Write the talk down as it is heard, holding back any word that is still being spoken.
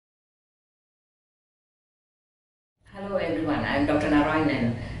Hello everyone, I am Dr.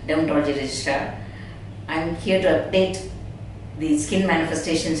 Narayanan, dermatology registrar. I am here to update the skin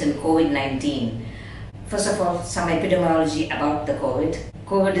manifestations in COVID-19. First of all, some epidemiology about the COVID.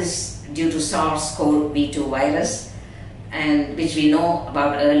 COVID is due to SARS-Cov-2 virus, and which we know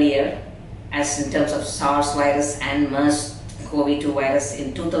about earlier as in terms of SARS virus and MERS-CoV-2 virus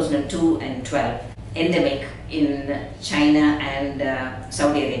in 2002 and 12, endemic in China and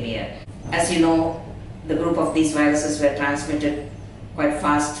Saudi Arabia. As you know, the group of these viruses were transmitted quite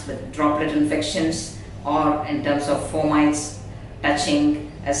fast with droplet infections or in terms of fomites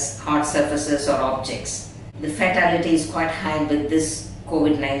touching as hard surfaces or objects. The fatality is quite high with this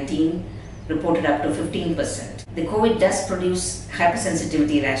COVID-19, reported up to 15%. The COVID does produce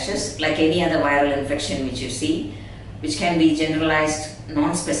hypersensitivity rashes like any other viral infection which you see, which can be generalized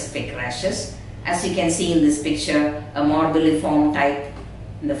non-specific rashes. As you can see in this picture, a morbilliform type,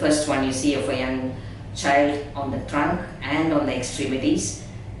 in the first one you see of a young child on the trunk and on the extremities,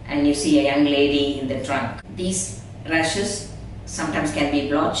 and you see a young lady in the trunk. These rashes sometimes can be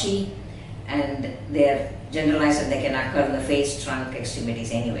blotchy and they are generalized and they can occur in the face, trunk,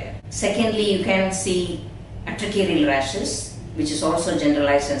 extremities, anywhere. Secondly, you can see arterial rashes, which is also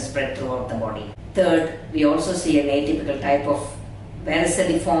generalized and spread throughout the body. Third, we also see an atypical type of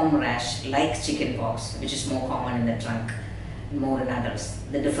varicella-form rash like chickenpox, which is more common in the trunk, more in adults.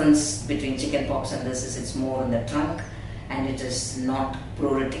 The difference between chickenpox and this is it's more in the trunk and it is not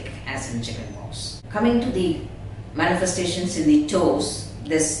pruritic as in chickenpox. Coming to the manifestations in the toes,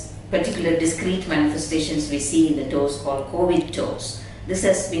 this particular discrete manifestations we see in the toes called COVID toes. This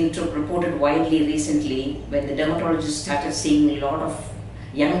has been reported widely recently when the dermatologists started seeing a lot of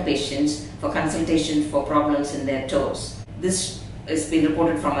young patients for consultation for problems in their toes. This has been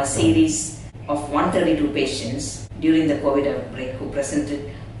reported from a series of 132 patients during the COVID outbreak who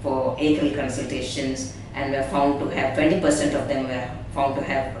presented for acral consultations and were found to have 20% of them were found to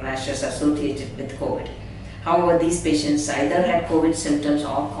have rashes associated with COVID. However, these patients either had COVID symptoms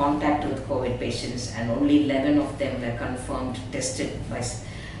or contact with COVID patients, and only 11 of them were confirmed tested by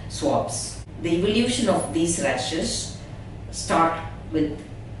swabs. The evolution of these rashes start with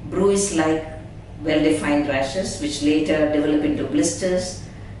bruise-like well-defined rashes which later develop into blisters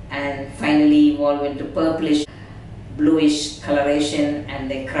and finally evolve into purplish bluish coloration, and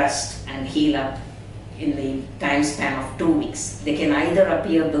they crust and heal up in the time span of 2 weeks. They can either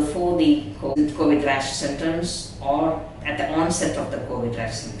appear before the COVID rash symptoms or at the onset of the COVID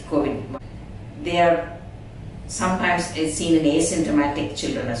rash. They are sometimes seen in asymptomatic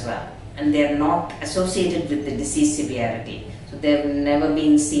children as well, and they are not associated with the disease severity. So they have never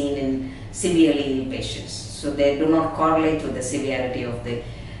been seen in severely ill patients. So they do not correlate with the severity of the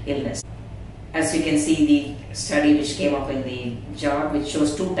illness. As you can see, the study which came up in the chart, which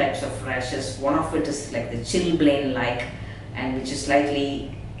shows two types of rashes. One of it is like the chilblain-like, and which is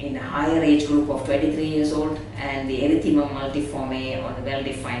likely in a higher age group of 23 years old, and the erythema multiforme, or the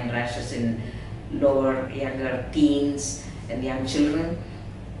well-defined rashes in lower, younger teens and young children,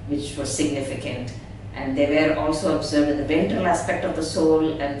 which was significant. And they were also observed in the ventral aspect of the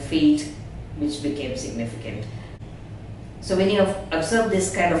sole and feet, which became significant. So when you observe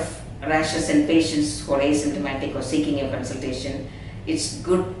this kind of rashes in patients who are asymptomatic or seeking a consultation, it's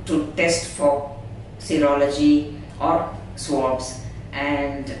good to test for serology or swabs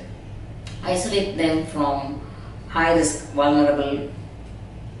and isolate them from high-risk vulnerable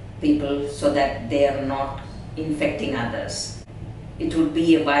people so that they are not infecting others. It would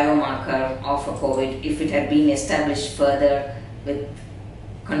be a biomarker of a COVID if it had been established further with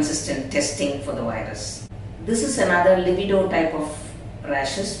consistent testing for the virus. This is another libido type of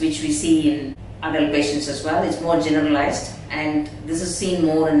rashes which we see in adult patients as well. It's more generalized, and this is seen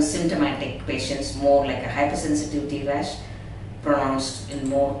more in symptomatic patients, more like a hypersensitivity rash pronounced in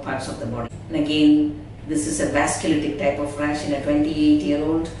more parts of the body. And again, this is a vasculitic type of rash in a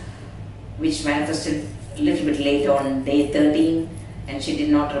 28-year-old which manifested a little bit later on day 13, and she did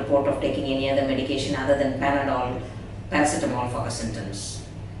not report of taking any other medication other than paracetamol for her symptoms.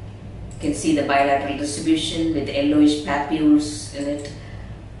 You can see the bilateral distribution with yellowish papules in it,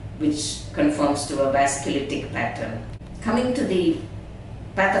 which conforms to a vasculitic pattern. Coming to the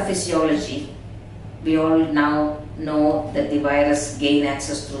pathophysiology, we all now know that the virus gain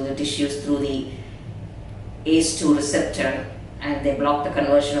access through the tissues through the ACE2 receptor, and they block the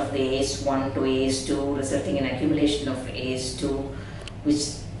conversion of the ACE1 to ACE2, resulting in accumulation of ACE2,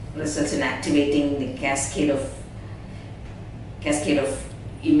 which results in activating the cascade of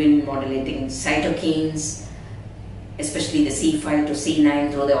immune modulating cytokines, especially the C5 to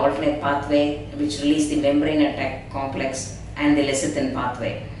C9 through the alternate pathway, which release the membrane attack complex and the lecithin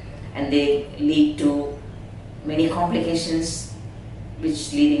pathway, and they lead to many complications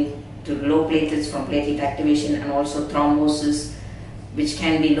which leading to low platelets from platelet activation, and also thrombosis, which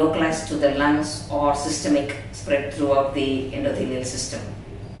can be localized to the lungs or systemic spread throughout the endothelial system.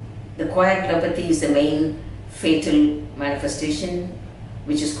 The coagulopathy is the main fatal manifestation,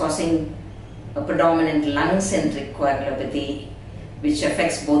 which is causing a predominant lung-centric coagulopathy, which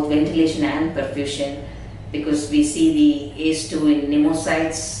affects both ventilation and perfusion, because we see the ACE2 in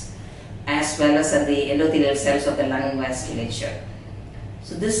pneumocytes as well as at the endothelial cells of the lung vasculature.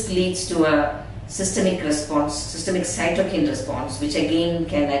 So this leads to a systemic response, systemic cytokine response, which again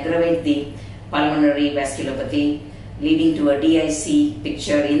can aggravate the pulmonary vasculopathy, leading to a DIC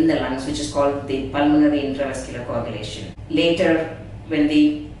picture in the lungs, which is called the pulmonary intravascular coagulation. Later, when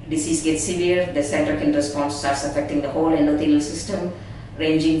the disease gets severe, the cytokine response starts affecting the whole endothelial system,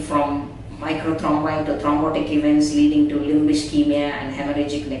 ranging from microthrombi to thrombotic events, leading to limb ischemia and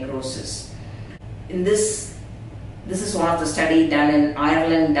hemorrhagic necrosis. In this is one of the studies done in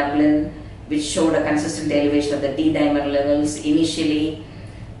Ireland, Dublin, which showed a consistent elevation of the D-dimer levels initially,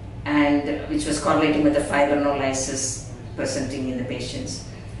 and which was correlating with the fibrinolysis presenting in the patients.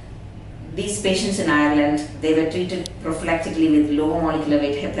 These patients in Ireland, they were treated prophylactically with low molecular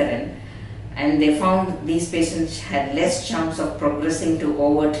weight heparin, and they found these patients had less chance of progressing to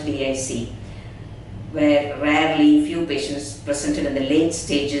overt DIC, where rarely few patients presented in the late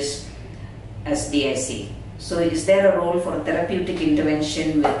stages as DIC. So is there a role for therapeutic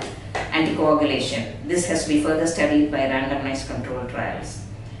intervention with anticoagulation? This has to be further studied by randomized controlled trials.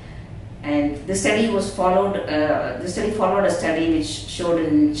 And this study was followed. This study followed a study which showed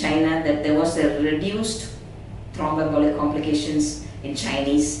in China that there was a reduced thromboembolic complications in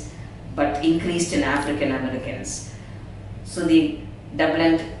Chinese, but increased in African Americans. So the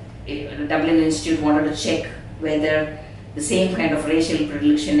Dublin Institute wanted to check whether the same kind of racial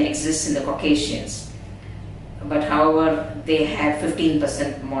predilection exists in the Caucasians. But however, they had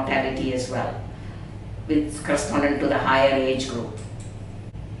 15% mortality as well, with corresponding to the higher age group.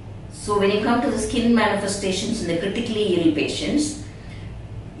 So when you come to the skin manifestations in the critically ill patients,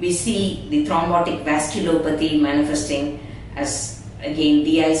 we see the thrombotic vasculopathy manifesting as, again,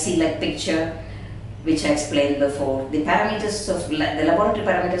 DIC-like picture, which I explained before. The parameters of the laboratory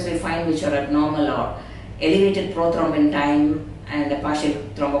parameters we find which are abnormal are elevated prothrombin time and a partial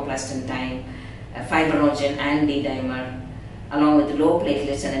thromboplastin time, fibrinogen and D-dimer, along with low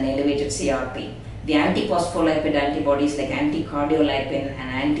platelets and an elevated CRP. The antiphospholipid antibodies like anticardiolipin and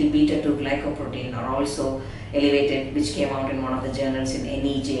anti-beta-2 glycoprotein are also elevated, which came out in one of the journals in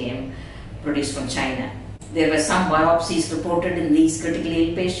NEJM produced from China. There were some biopsies reported in these critically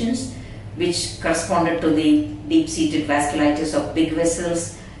ill patients which corresponded to the deep-seated vasculitis of big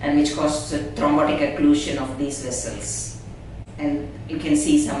vessels and which caused thrombotic occlusion of these vessels. And you can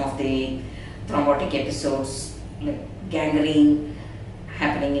see some of the thrombotic episodes like gangrene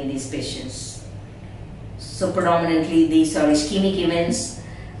happening in these patients. So predominantly these are ischemic events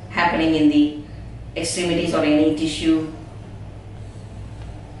happening in the extremities or any tissue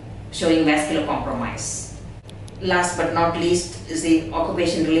showing vascular compromise. Last but not least is the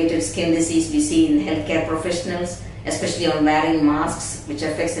occupation-related skin disease we see in healthcare professionals, especially on wearing masks, which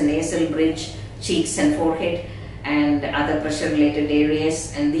affects the nasal bridge, cheeks and forehead and other pressure-related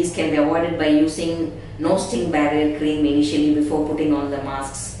areas, and these can be avoided by using no-sting barrier cream initially before putting on the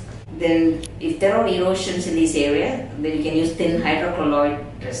masks. Then if there are erosions in this area, then you can use thin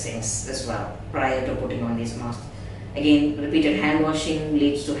hydrocolloid dressings as well prior to putting on these masks. Again, repeated hand washing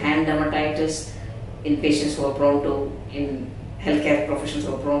leads to hand dermatitis in patients who are prone to, in healthcare professionals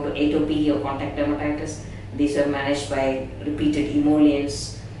who are prone to atopy or contact dermatitis. These are managed by repeated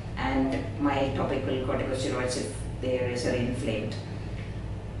emollients and mild topical corticosteroids if the areas are inflamed.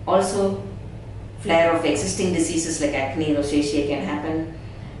 Also, flare of existing diseases like acne, rosacea can happen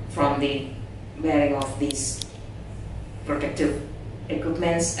from the wearing of these protective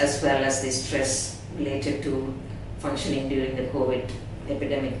equipments as well as the stress related to functioning during the COVID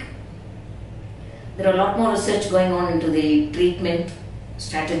epidemic. There are a lot more research going on into the treatment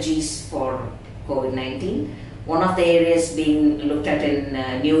strategies for COVID-19. One of the areas being looked at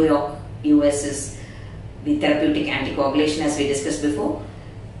in New York, US is the therapeutic anticoagulation, as we discussed before.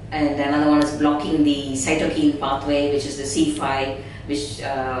 And another one is blocking the cytokine pathway, which is the C5, which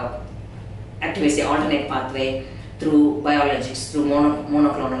activates the alternate pathway through biologics, through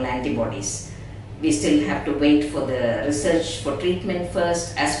monoclonal antibodies. We still have to wait for the research for treatment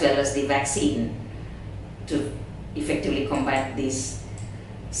first, as well as the vaccine to effectively combat this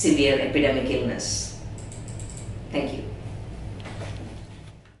severe epidemic illness. Thank you.